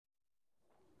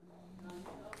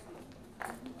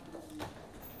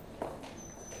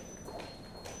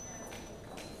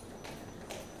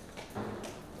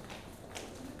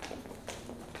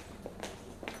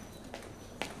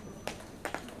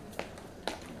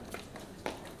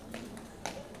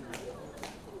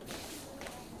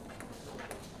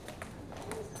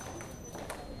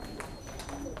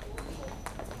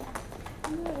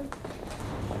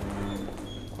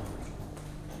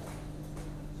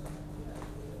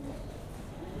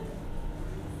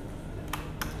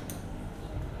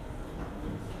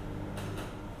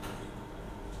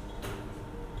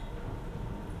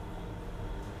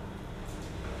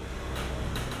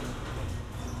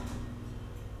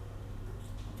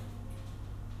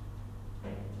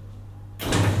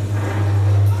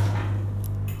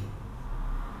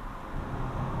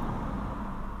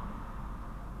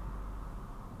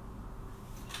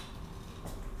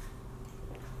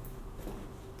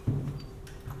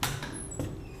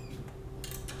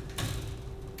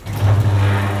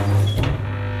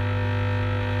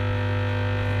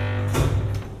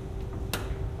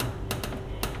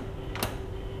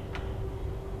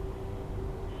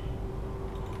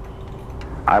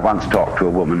I once talked to a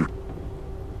woman,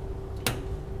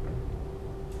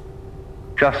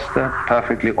 just a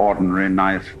perfectly ordinary,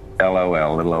 nice,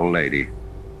 LOL, little old lady.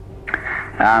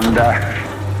 And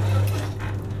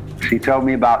she told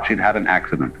me about she'd had an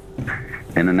accident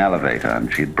in an elevator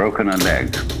and she'd broken her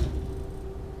leg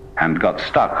and got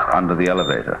stuck under the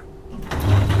elevator.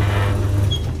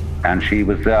 And she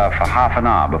was there for half an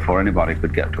hour before anybody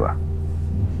could get to her.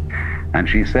 And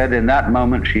she said in that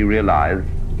moment she realized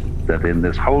that in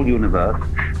this whole universe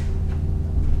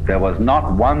there was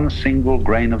not one single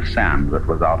grain of sand that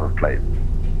was out of place.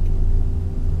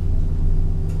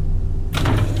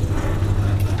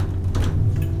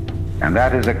 And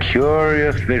that is a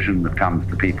curious vision that comes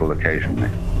to people occasionally.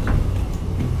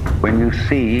 When you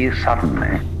see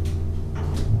suddenly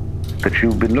that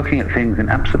you've been looking at things in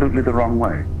absolutely the wrong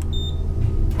way.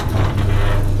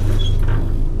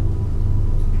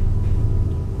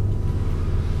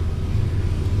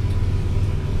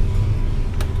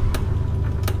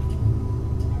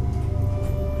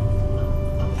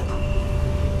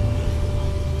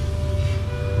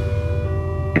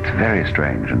 It's very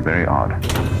strange and very odd.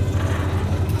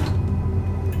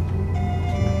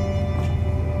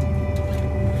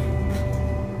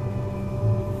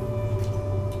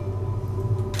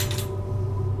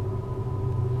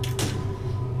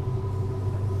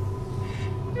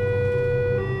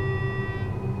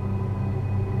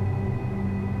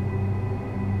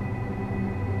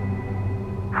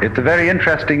 It's a very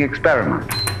interesting experiment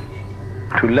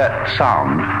to let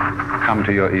sound come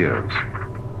to your ears.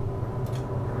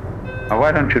 Now,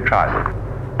 why don't you try this?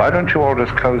 Why don't you all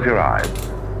just close your eyes?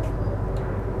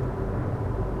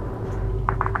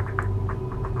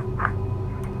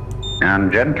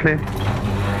 And gently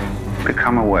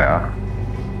become aware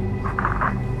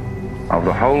of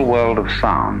the whole world of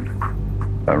sound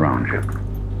around you,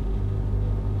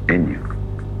 in you.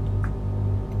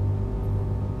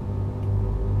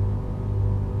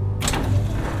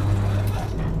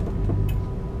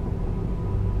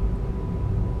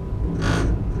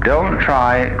 Don't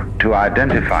try to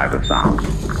identify the sounds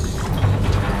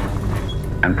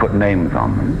and put names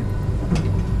on them.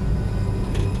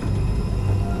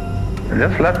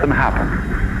 Just let them happen.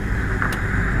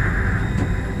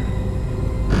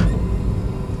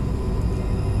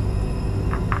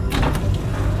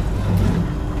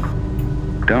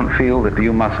 Don't feel that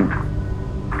you mustn't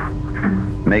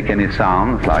make any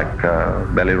sounds like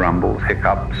belly rumbles,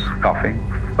 hiccups, coughing,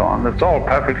 so on. That's all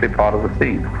perfectly part of the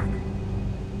scene.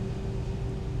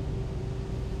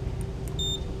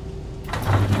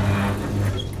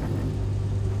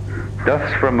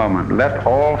 Just for a moment, let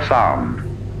all sound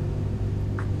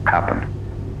happen.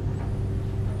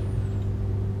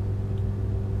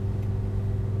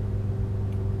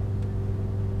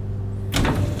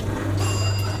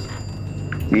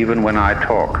 Even when I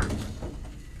talk,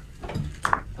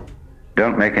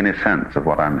 don't make any sense of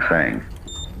what I'm saying.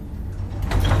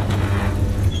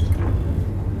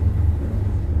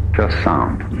 Just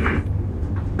sound.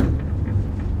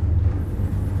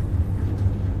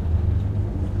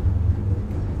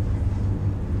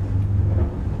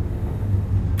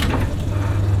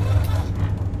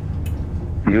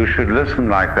 You should listen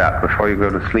like that before you go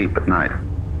to sleep at night.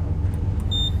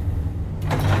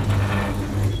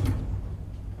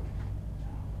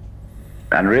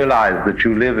 And realize that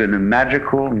you live in a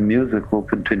magical musical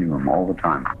continuum all the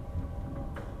time.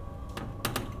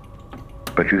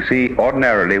 But you see,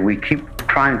 ordinarily we keep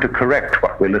trying to correct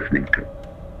what we're listening to.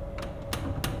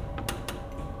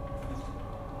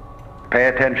 Pay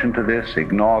attention to this,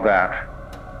 ignore that.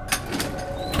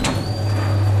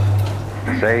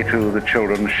 Say to the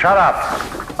children, shut up!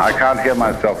 I can't hear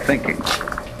myself thinking.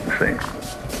 You see?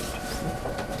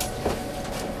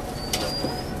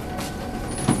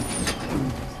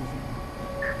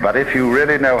 But if you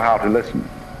really know how to listen,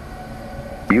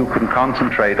 you can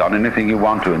concentrate on anything you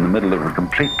want to in the middle of a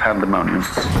complete pandemonium.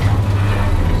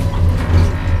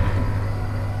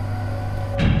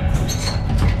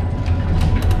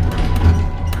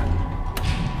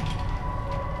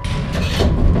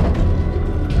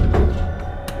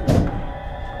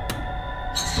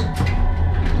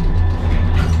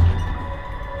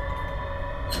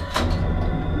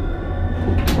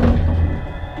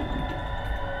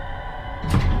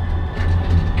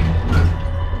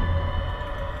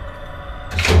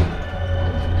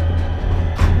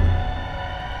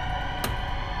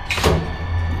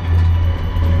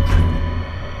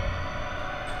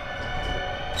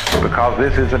 Because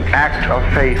this is an act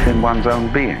of faith in one's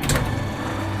own being.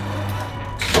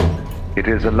 It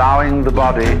is allowing the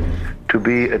body to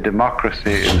be a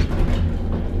democracy,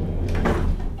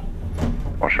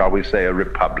 or shall we say a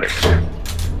republic.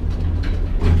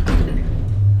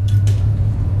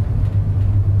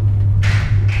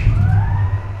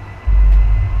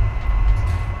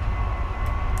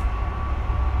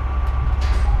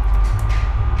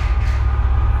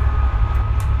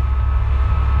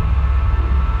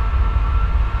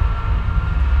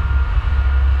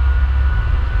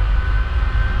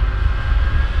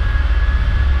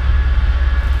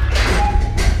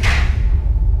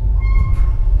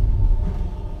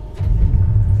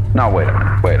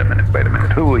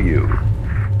 Who are you?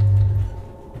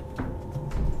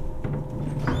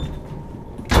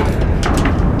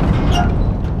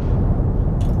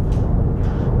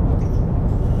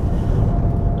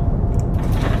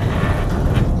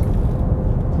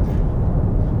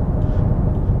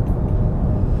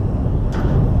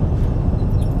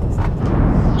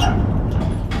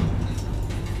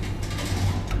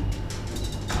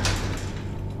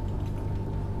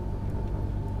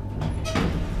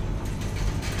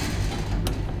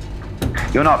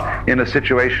 You're not in a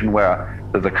situation where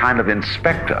there's a kind of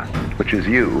inspector, which is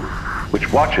you,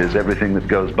 which watches everything that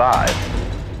goes by.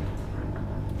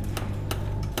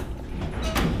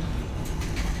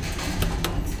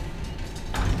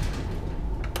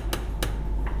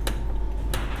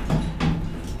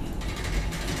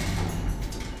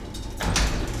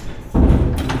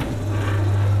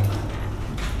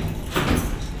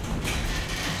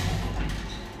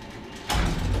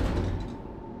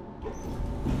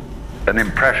 An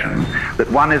impression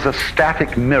that one is a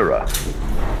static mirror.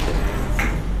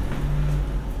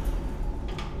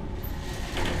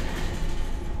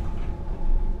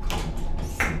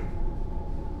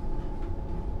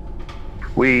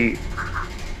 We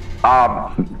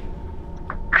are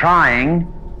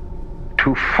trying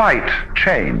to fight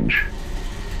change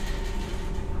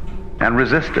and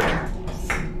resist it.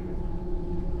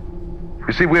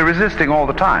 You see, we're resisting all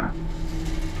the time.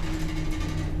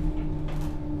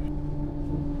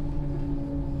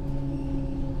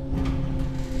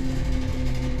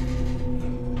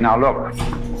 Now look,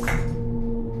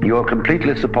 you're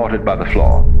completely supported by the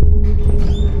floor.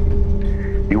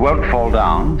 You won't fall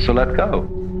down, so let go.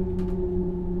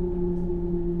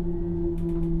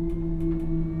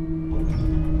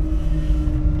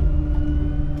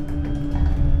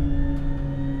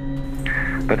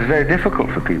 But it's very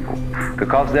difficult for people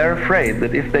because they're afraid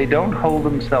that if they don't hold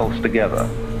themselves together,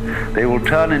 they will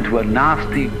turn into a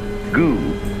nasty goo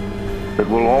that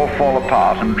will all fall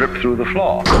apart and drip through the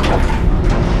floor.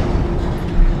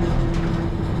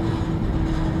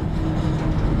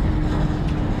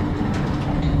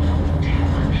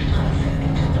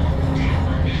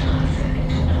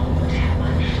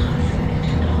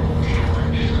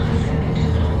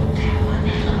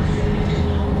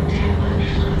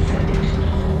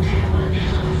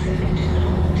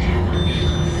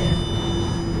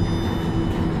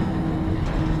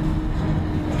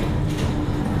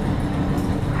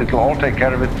 It'll all take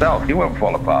care of itself. You won't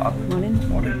fall apart.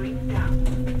 Morning.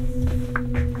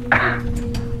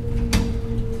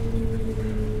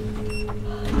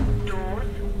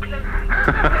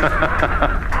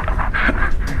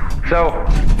 So,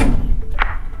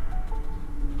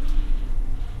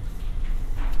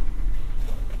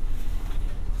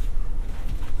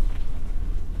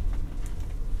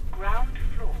 ground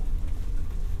floor.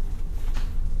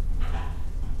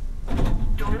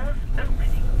 Doors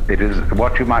opening. it is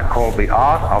what you might call the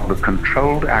art of the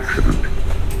controlled accident.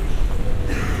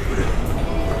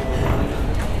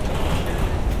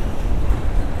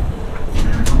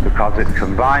 Because it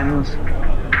combines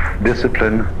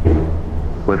discipline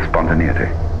with spontaneity.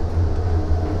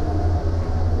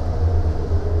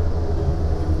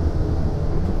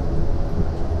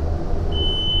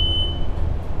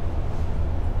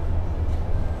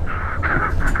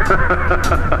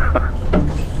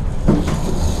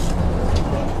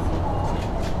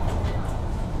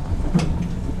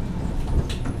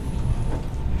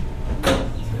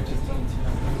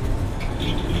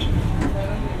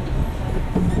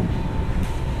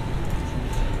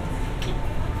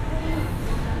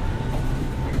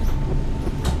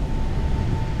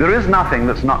 There is nothing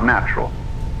that's not natural.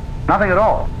 Nothing at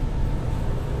all.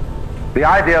 The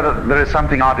idea that there is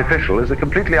something artificial is a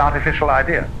completely artificial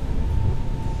idea.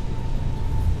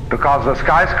 Because a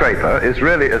skyscraper is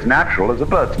really as natural as a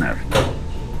bird's nest.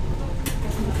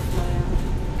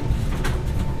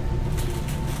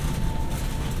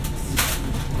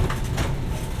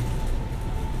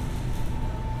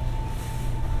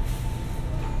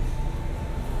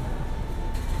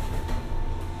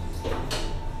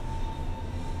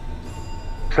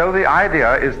 So the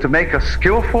idea is to make a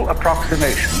skillful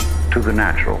approximation to the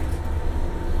natural.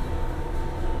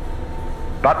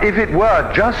 But if it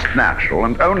were just natural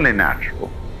and only natural,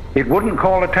 it wouldn't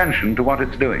call attention to what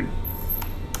it's doing.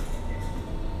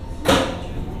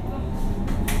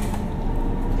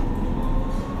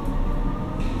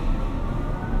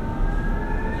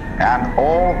 And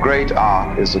all great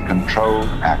art is a controlled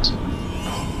accident.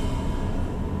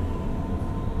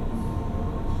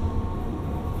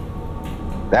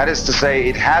 That is to say,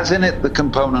 it has in it the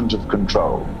component of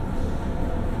control.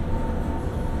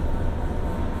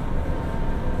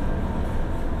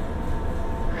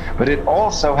 But it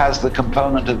also has the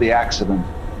component of the accident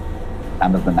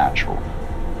and of the natural.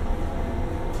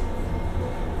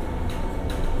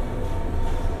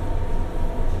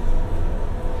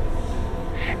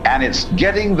 And it's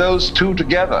getting those two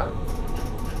together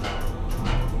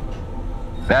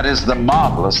that is the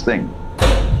marvelous thing.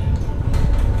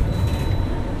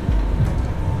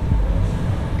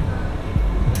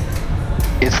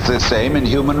 It's the same in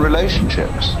human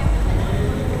relationships.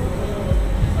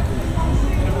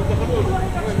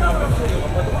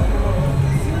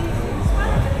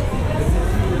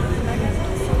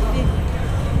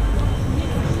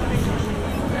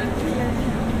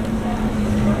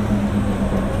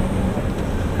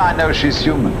 I know she's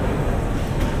human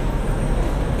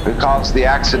because the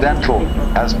accidental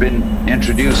has been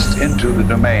introduced into the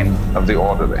domain of the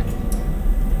orderly.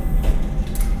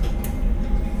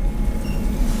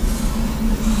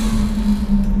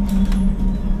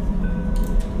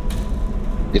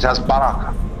 It has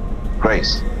baraka,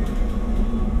 grace.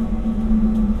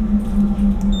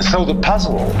 So the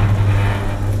puzzle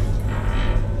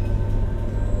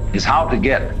is how to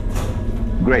get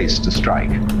grace to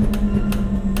strike.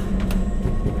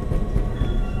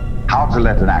 How to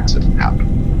let an accident happen.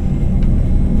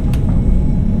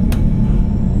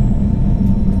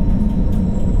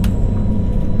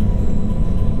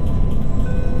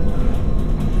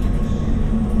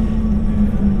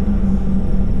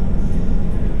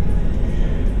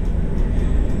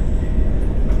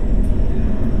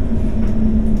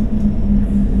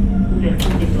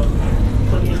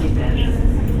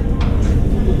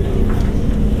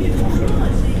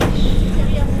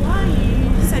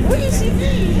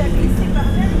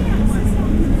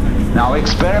 Now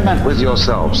experiment with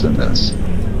yourselves in this.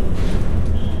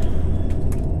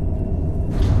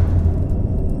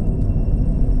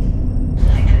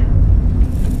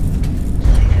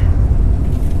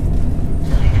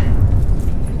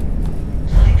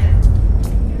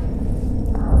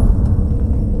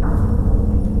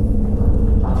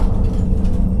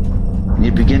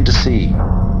 You begin to see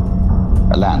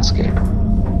a landscape.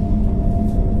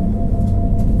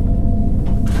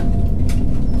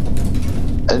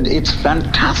 And it's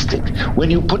fantastic when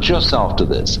you put yourself to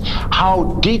this,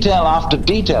 how detail after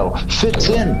detail fits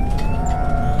in.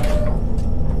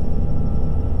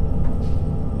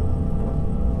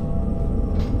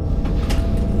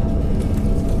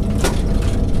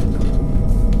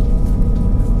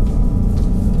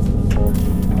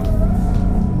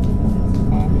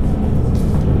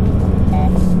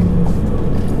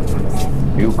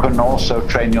 You can also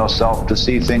train yourself to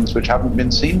see things which haven't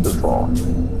been seen before.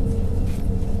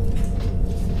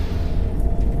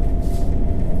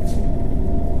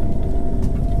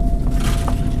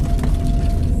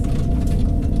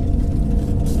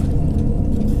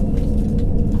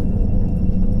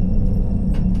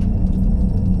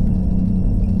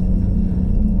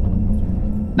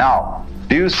 Now,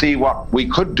 do you see what we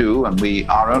could do, and we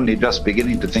are only just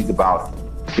beginning to think about,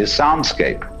 is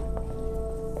soundscape.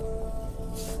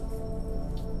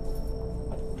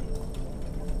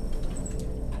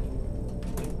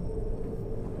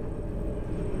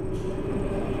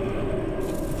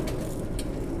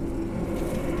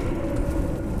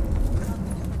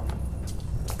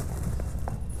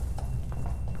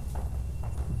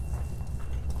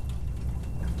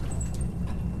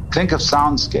 Think of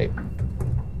soundscape.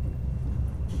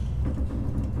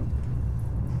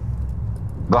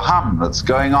 The hum that's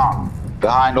going on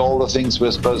behind all the things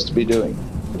we're supposed to be doing.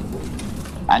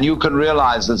 And you can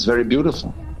realize it's very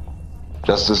beautiful,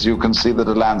 just as you can see that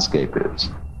a landscape is.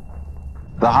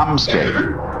 The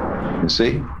humscape, you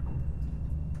see?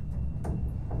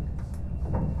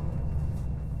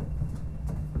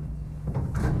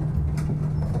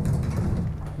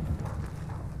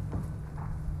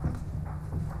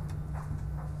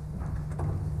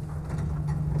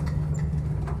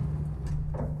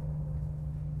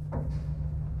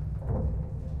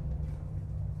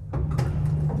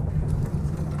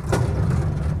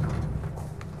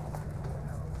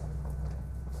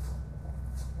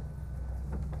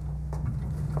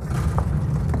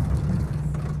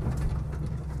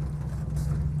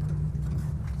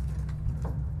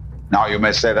 Now you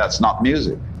may say that's not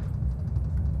music.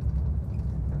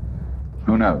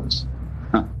 Who knows?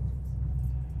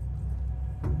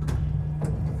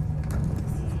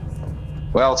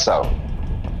 Well, so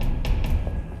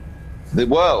the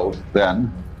world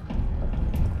then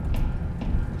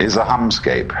is a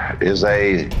humscape, is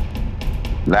a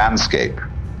landscape,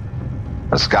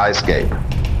 a skyscape.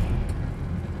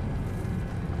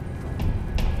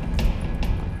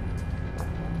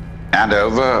 And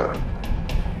over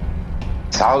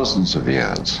thousands of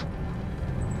years,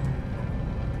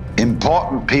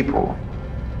 important people,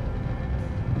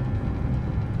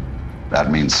 that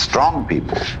means strong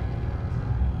people,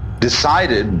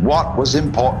 decided what was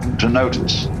important to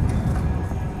notice.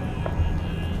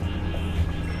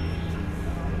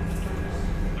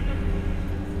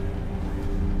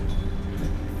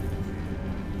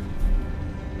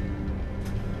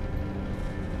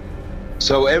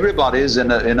 So everybody's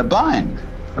in a bind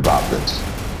about this.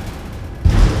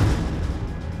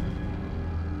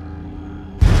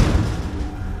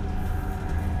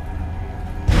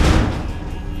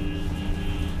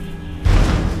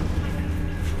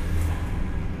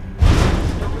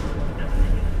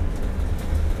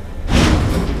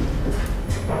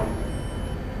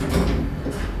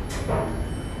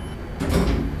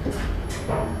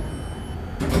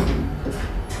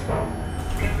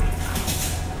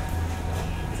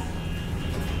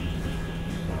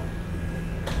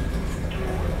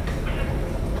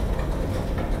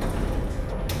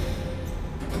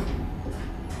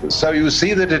 So you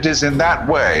see that it is in that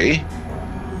way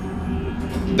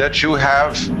that you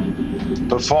have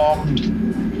performed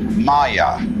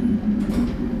Maya,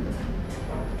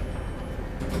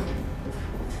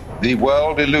 the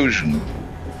world illusion.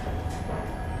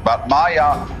 But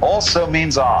Maya also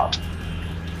means art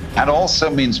and also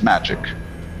means magic.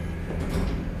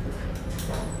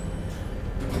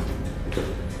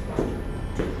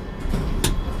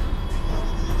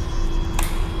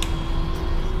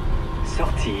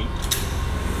 Sortie.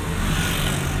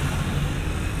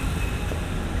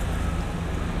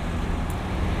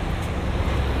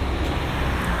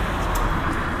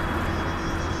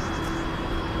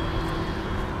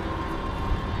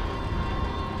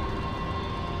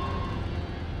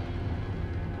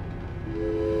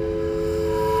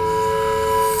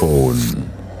 Faune.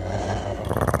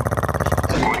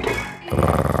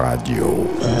 Radio.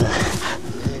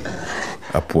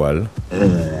 À poil.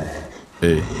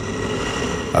 Et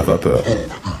à vapeur.